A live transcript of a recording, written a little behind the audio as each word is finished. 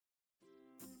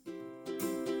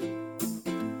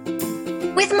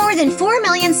With more than 4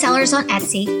 million sellers on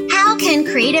Etsy, how can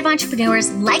creative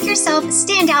entrepreneurs like yourself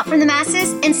stand out from the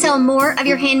masses and sell more of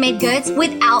your handmade goods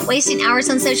without wasting hours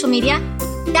on social media?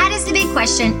 That is the big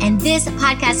question, and this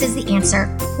podcast is the answer,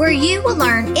 where you will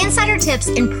learn insider tips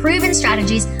and proven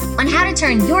strategies on how to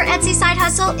turn your Etsy side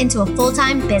hustle into a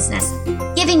full-time business,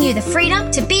 giving you the freedom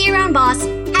to be your own boss,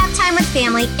 have time with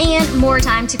family, and more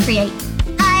time to create.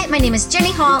 Hi, my name is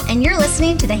Jenny Hall, and you're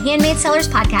listening to the Handmade Sellers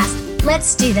Podcast.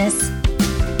 Let's do this.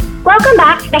 Welcome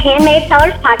back to the Handmade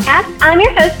Sellers Podcast. I'm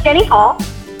your host, Jenny Hall,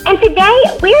 and today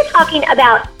we're talking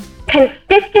about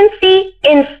consistency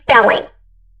in selling.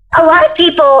 A lot of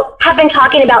people have been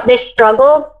talking about this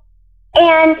struggle,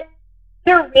 and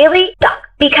they're really stuck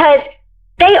because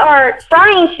they are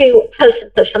trying to post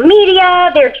on social media,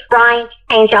 they're trying to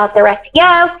change out their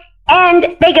SEO, and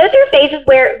they go through phases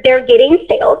where they're getting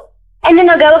sales, and then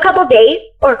they'll go a couple days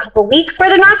or a couple weeks where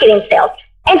they're not getting sales.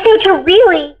 And so to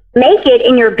really make it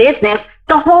in your business,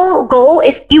 the whole goal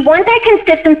is you want that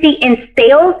consistency in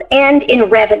sales and in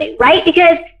revenue, right?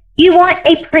 Because you want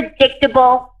a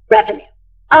predictable revenue.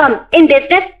 In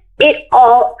business, it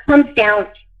all comes down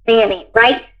to planning,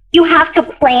 right? You have to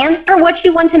plan for what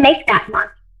you want to make that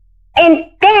month.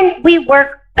 And then we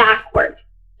work backwards.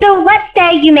 So let's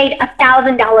say you made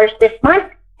 $1,000 this month,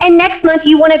 and next month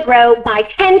you want to grow by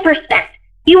 10%.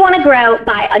 You want to grow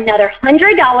by another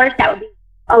 $100. That would be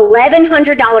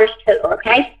 $1,100 total,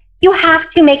 okay? You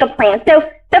have to make a plan. So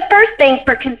the first thing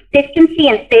for consistency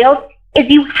in sales is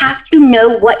you have to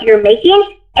know what you're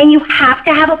making, and you have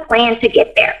to have a plan to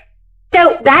get there.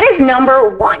 So that is number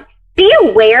one. Be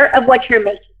aware of what you're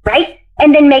making, right?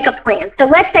 And then make a plan. So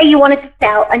let's say you wanted to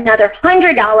sell another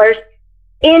 $100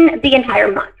 in the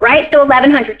entire month, right? So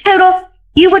 $1,100 total.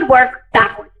 You would work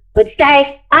backwards. You would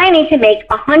say, I need to make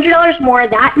 $100 more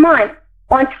that month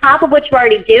on top of what you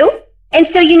already do. And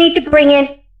so you need to bring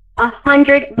in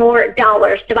 $100 more.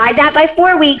 Divide that by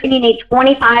 4 weeks, and you need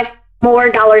 $25 more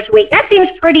a week. That seems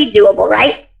pretty doable,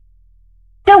 right?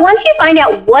 So once you find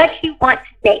out what you want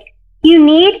to make, you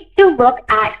need to look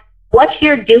at what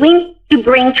you're doing to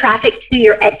bring traffic to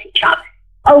your Etsy shop.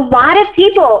 A lot of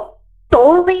people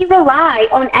solely rely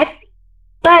on Etsy,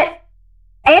 but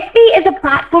Etsy is a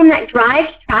platform that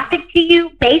drives traffic to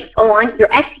you based on your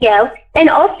SEO and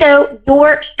also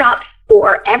your shop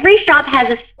score. Every shop has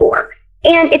a score,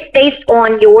 and it's based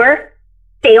on your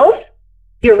sales,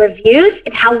 your reviews,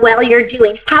 and how well you're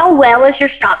doing. How well is your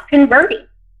shop converting?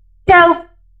 So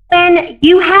when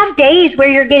you have days where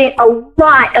you're getting a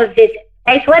lot of visits,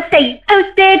 okay, so let's say you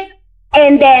posted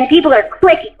and then people are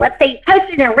clicking. Let's say you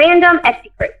posted in a random Etsy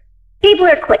group. People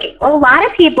are clicking. Well, a lot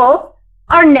of people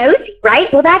are nosy,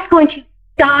 right? Well, that's going to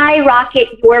skyrocket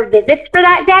your visits for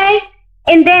that day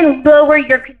and then lower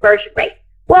your conversion rate.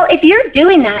 Well, if you're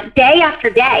doing that day after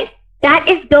day, that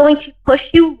is going to push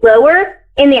you lower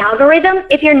in the algorithm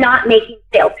if you're not making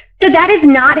sales. So that is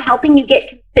not helping you get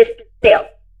consistent sales.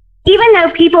 Even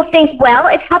though people think, well,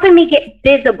 it's helping me get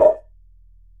visible.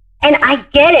 And I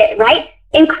get it, right?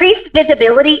 Increased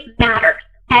visibility matters,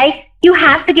 okay? You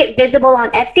have to get visible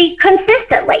on Etsy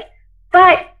consistently.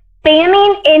 But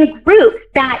spamming in groups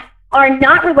that are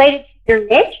not related to your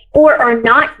niche or are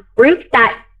not groups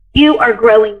that you are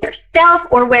growing yourself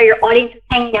or where your audience is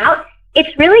hanging out,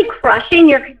 it's really crushing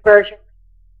your conversion.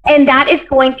 And that is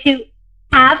going to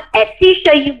have Etsy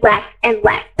show you less and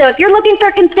less. So if you're looking for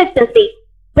consistency,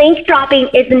 link dropping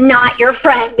is not your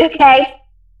friend, okay?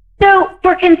 So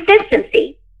for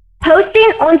consistency,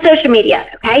 posting on social media,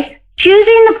 okay?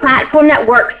 Choosing the platform that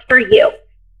works for you.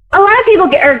 A lot of people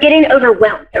are getting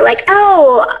overwhelmed. They're like,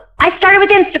 oh, I started with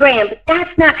Instagram, but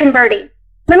that's not converting.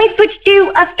 Let me switch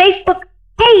to a Facebook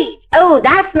page. Oh,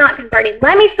 that's not converting.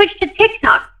 Let me switch to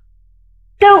TikTok.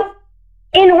 So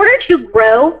in order to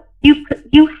grow, you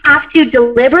have to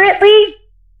deliberately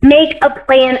make a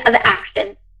plan of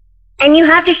action. And you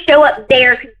have to show up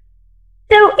there.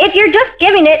 So if you're just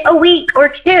giving it a week or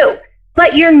two,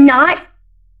 but you're not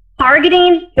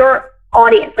targeting your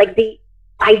audience, like the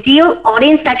ideal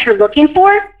audience that you're looking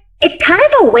for, it's kind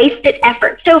of a wasted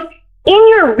effort. So in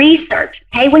your research,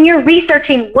 okay, when you're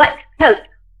researching what to post,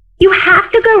 you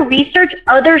have to go research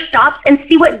other shops and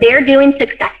see what they're doing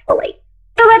successfully.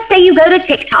 So let's say you go to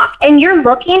TikTok and you're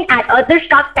looking at other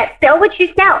shops that sell what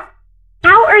you sell.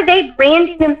 How are they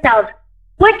branding themselves?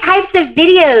 What types of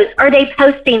videos are they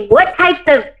posting? What types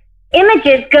of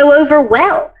images go over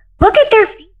well? Look at their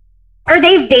feed. Are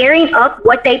they varying up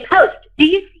what they post? Do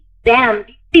you see them?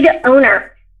 Do you see the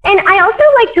owner? And I also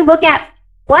like to look at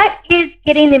what is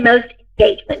getting the most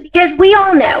engagement, because we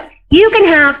all know you can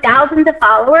have thousands of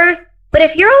followers, but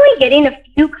if you're only getting a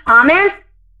few comments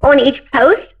on each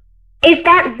post, is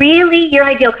that really your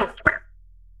ideal customer?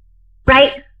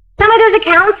 right? Some of those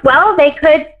accounts, well, they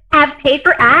could have paid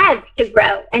for ads to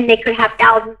grow, and they could have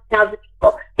thousands and thousands of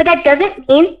people. But that doesn't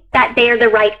mean that they are the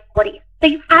right audience. So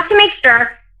you have to make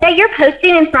sure that you're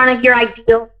posting in front of your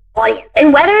ideal audience.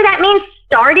 And whether that means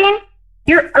starting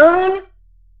your own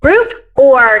group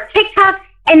or TikTok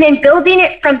and then building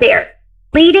it from there,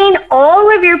 leading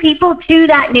all of your people to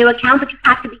that new account, but you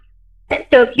have to be consistent.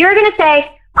 So if you're going to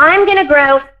say, I'm going to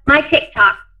grow my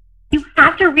TikTok, you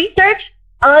have to research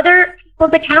other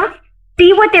people's accounts,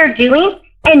 see what they're doing,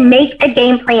 and make a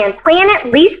game plan. Plan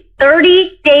at least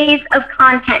 30 days of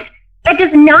content. That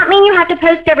does not mean you have to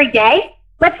post every day.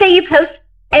 Let's say you post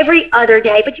every other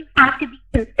day, but you have to be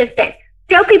consistent.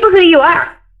 Show people who you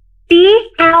are. See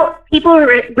how people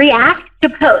react to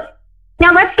posts.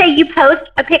 Now, let's say you post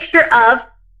a picture of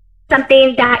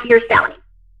something that you're selling,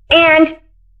 and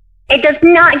it does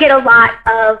not get a lot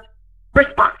of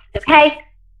response, okay?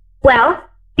 Well,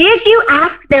 did you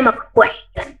ask them a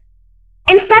question?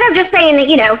 Instead of just saying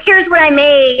that, here's what I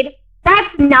made,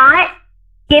 that's not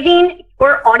giving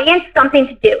your audience something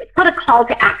to do. It's called a call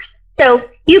to action. So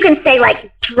you can say,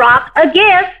 like, drop a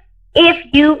GIF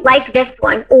if you like this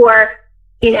one, or,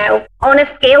 on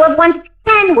a scale of 1 to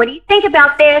 10, what do you think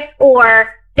about this?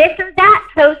 Or this or that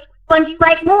post, which one do you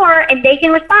like more? And they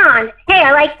can respond, hey,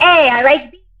 I like A, I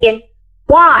like B, and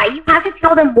Y. You have to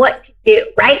tell them what to do,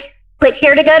 right? Click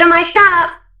here to go to my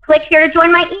shop. Click here to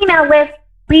join my email list.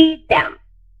 Lead them.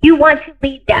 You want to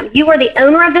lead them. You are the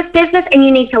owner of this business, and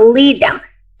you need to lead them.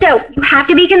 So you have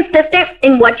to be consistent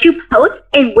in what you post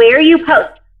and where you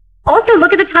post. Also,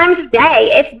 look at the times of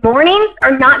day. If mornings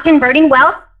are not converting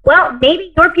well,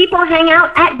 maybe your people hang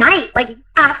out at night. Like, you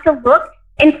have to look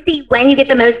and see when you get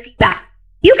the most feedback.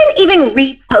 You can even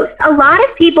repost. A lot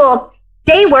of people,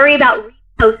 they worry about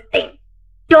reposting.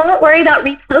 Don't worry about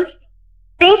reposting.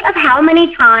 Think of how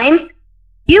many times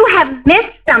you have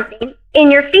missed something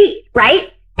in your feed,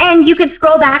 right? And you can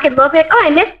scroll back and look like, oh, I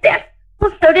missed this.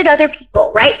 Well, so did other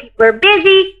people, right? People are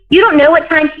busy. You don't know what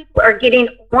time people are getting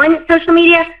on social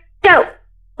media. So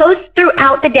post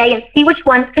throughout the day and see which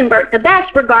ones convert the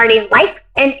best regarding likes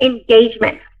and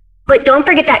engagement. But don't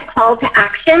forget that call to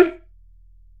action.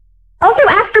 Also,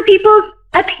 ask for people's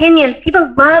opinions.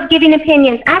 People love giving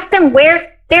opinions. Ask them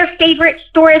where their favorite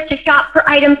store is to shop for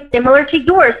items similar to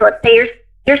yours. So let's say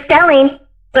you're selling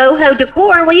boho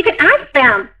decor. Well, you can ask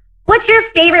them, what's your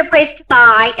favorite place to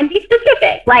buy? And be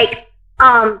specific, like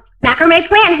macrame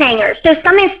plant hangers. So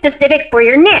something specific for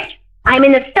your niche. I'm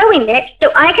in the sewing niche,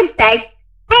 so I can say,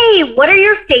 hey, what are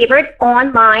your favorite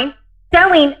online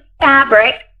sewing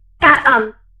fabric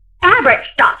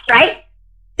shops, right?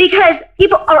 Because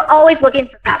people are always looking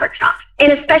for fabric shops,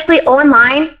 and especially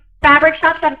online fabric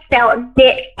shops that sell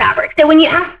niche fabric. So when you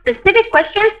ask specific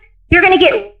questions, you're going to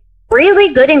get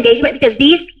really good engagement, because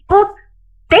these people,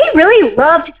 they really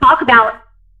love to talk about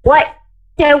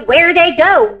where they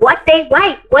go, what they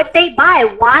like, what they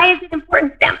buy, why is it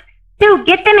important to them. So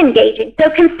get them engaging. So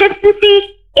consistency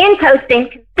in posting,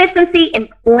 consistency in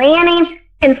planning,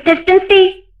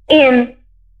 consistency in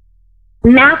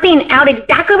mapping out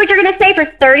exactly what you're going to say for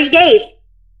 30 days.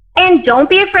 And don't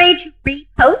be afraid to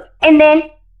repost, and then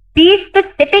be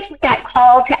specific with that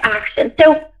call to action.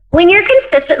 So when you're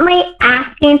consistently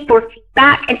asking for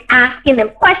feedback and asking them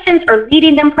questions or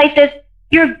leading them places,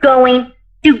 you're going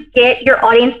to get your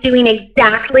audience doing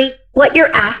exactly what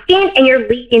you're asking, and you're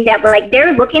leading them. Like,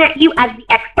 they're looking at you as the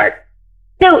expert.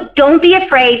 So don't be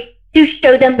afraid to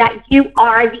show them that you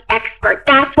are the expert.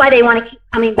 That's why they want to keep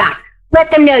coming back.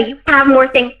 Let them know you have more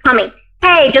things coming.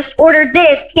 Hey, just ordered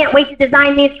this. Can't wait to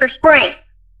design these for spring.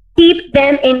 Keep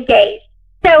them engaged.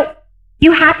 So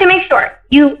you have to make sure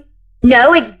you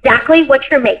know exactly what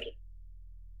you're making.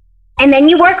 And then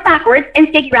you work backwards and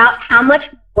figure out how much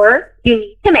more you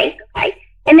need to make, okay?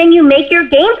 And then you make your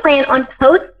game plan on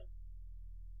posting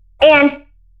and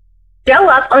show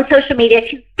up on social media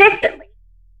consistently.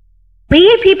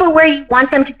 Lead people where you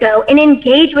want them to go and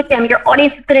engage with them. Your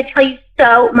audience is going to tell you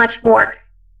so much more.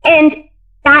 And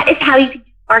that is how you can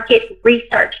do market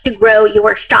research to grow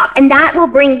your shop. And that will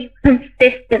bring you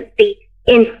consistency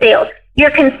in sales.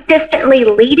 You're consistently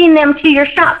leading them to your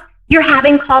shop. You're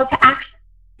having call to action.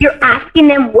 You're asking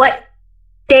them what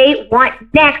they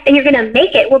want next, and you're going to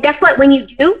make it. Well, guess what? When you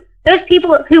do, those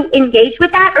people who engage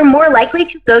with that are more likely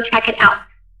to go check it out.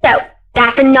 So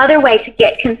that's another way to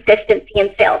get consistency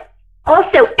in sales.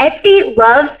 Also, Etsy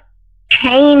loves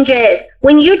changes.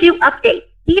 When you do updates,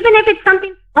 even if it's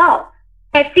something small,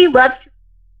 Etsy loves to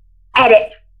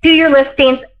edit to your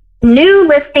listings, new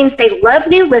listings. They love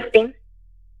new listings,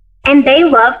 and they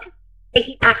love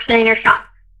taking action in your shop.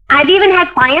 I've even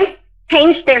had clients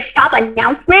change their shop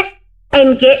announcement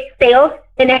and get sales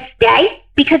the next day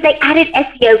because they added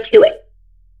SEO to it.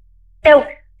 So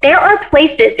there are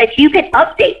places that you can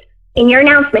update in your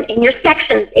announcement, in your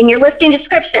sections, in your listing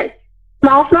description.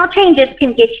 Small changes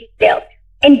can get you sales.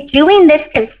 And doing this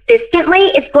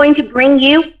consistently is going to bring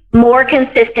you more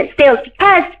consistent sales,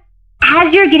 because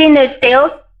as you're getting those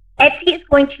sales, Etsy is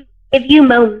going to give you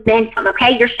momentum,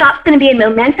 okay? Your shop's going to be in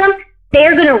momentum.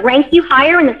 They're going to rank you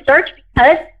higher in the search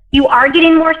because you are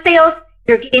getting more sales,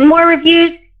 you're getting more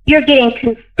reviews, you're getting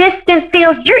consistent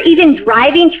sales, you're even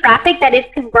driving traffic that is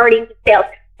converting to sales.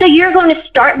 So you're going to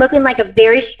start looking like a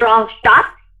very strong shop,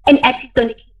 and Etsy's going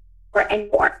to keep more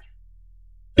and more.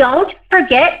 Don't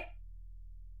forget,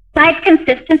 besides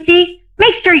consistency,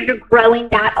 make sure you're growing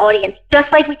that audience, just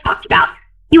like we talked about.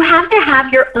 You have to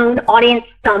have your own audience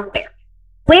somewhere.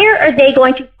 Where are they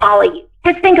going to follow you?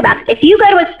 Because think about it. If you go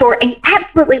to a store and you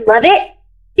absolutely love it,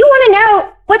 you want to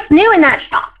know what's new in that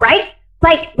shop, right?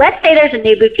 Like, let's say there's a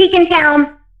new boutique in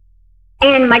town,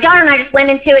 and my daughter and I just went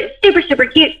into it. It's super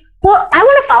cute. Well, I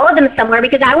want to follow them somewhere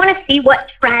because I want to see what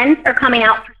trends are coming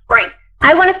out for spring.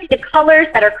 I want to see the colors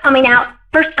that are coming out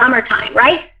for summertime,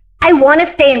 right? I want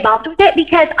to stay involved with it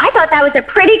because I thought that was a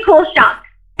pretty cool shop.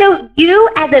 So you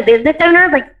as a business owner,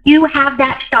 like, you have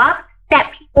that shop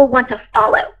that people want to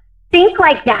follow. Think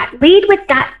like that. Lead with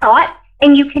that thought,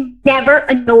 and you can never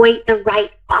annoy the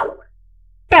right follower.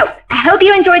 So I hope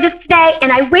you enjoyed this today,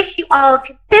 and I wish you all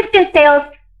consistent sales.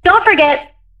 Don't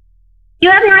forget, you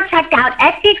have not checked out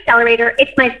Etsy Accelerator.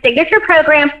 It's my signature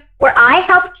program where I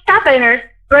help shop owners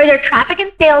grow their traffic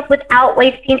and sales without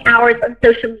wasting hours on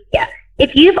social media.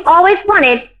 If you've always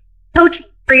wanted coaching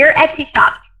for your Etsy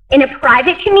shop in a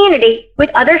private community with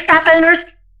other shop owners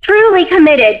truly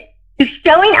committed to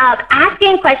showing up,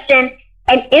 asking questions,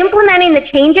 and implementing the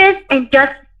changes, and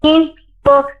just seeing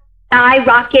people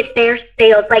skyrocket their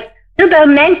sales. Like, the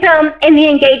momentum and the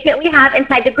engagement we have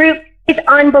inside the group is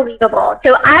unbelievable.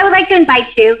 So I would like to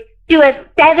invite you to a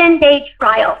 7-day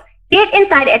trial. Get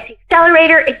inside Etsy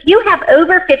Accelerator. If you have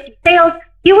over 50 sales,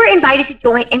 you are invited to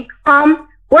join and come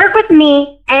work with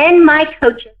me and my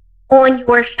coaches on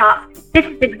your shop. This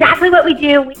is exactly what we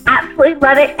do. We absolutely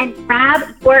love it. And grab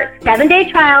your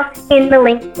 7-day trial in the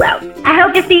link below. I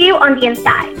hope to see you on the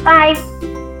inside. Bye.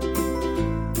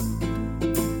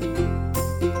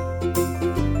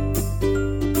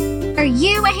 Are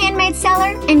you a handmade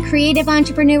seller and creative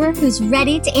entrepreneur who's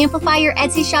ready to amplify your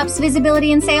Etsy shop's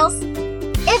visibility and sales?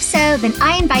 If so, then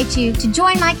I invite you to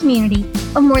join my community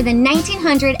of more than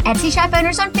 1,900 Etsy shop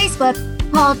owners on Facebook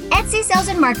called Etsy Sales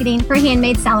and Marketing for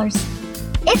Handmade Sellers.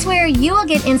 It's where you will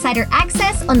get insider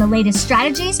access on the latest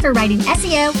strategies for writing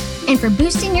SEO and for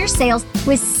boosting your sales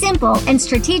with simple and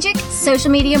strategic social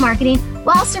media marketing,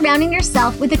 while surrounding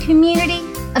yourself with a community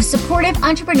of supportive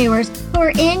entrepreneurs who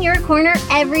are in your corner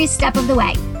every step of the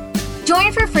way.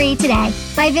 Join for free today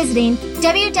by visiting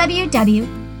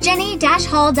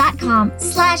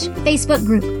www.jenny-hall.com/Facebook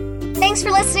group. Thanks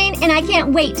for listening, and I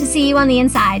can't wait to see you on the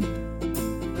inside.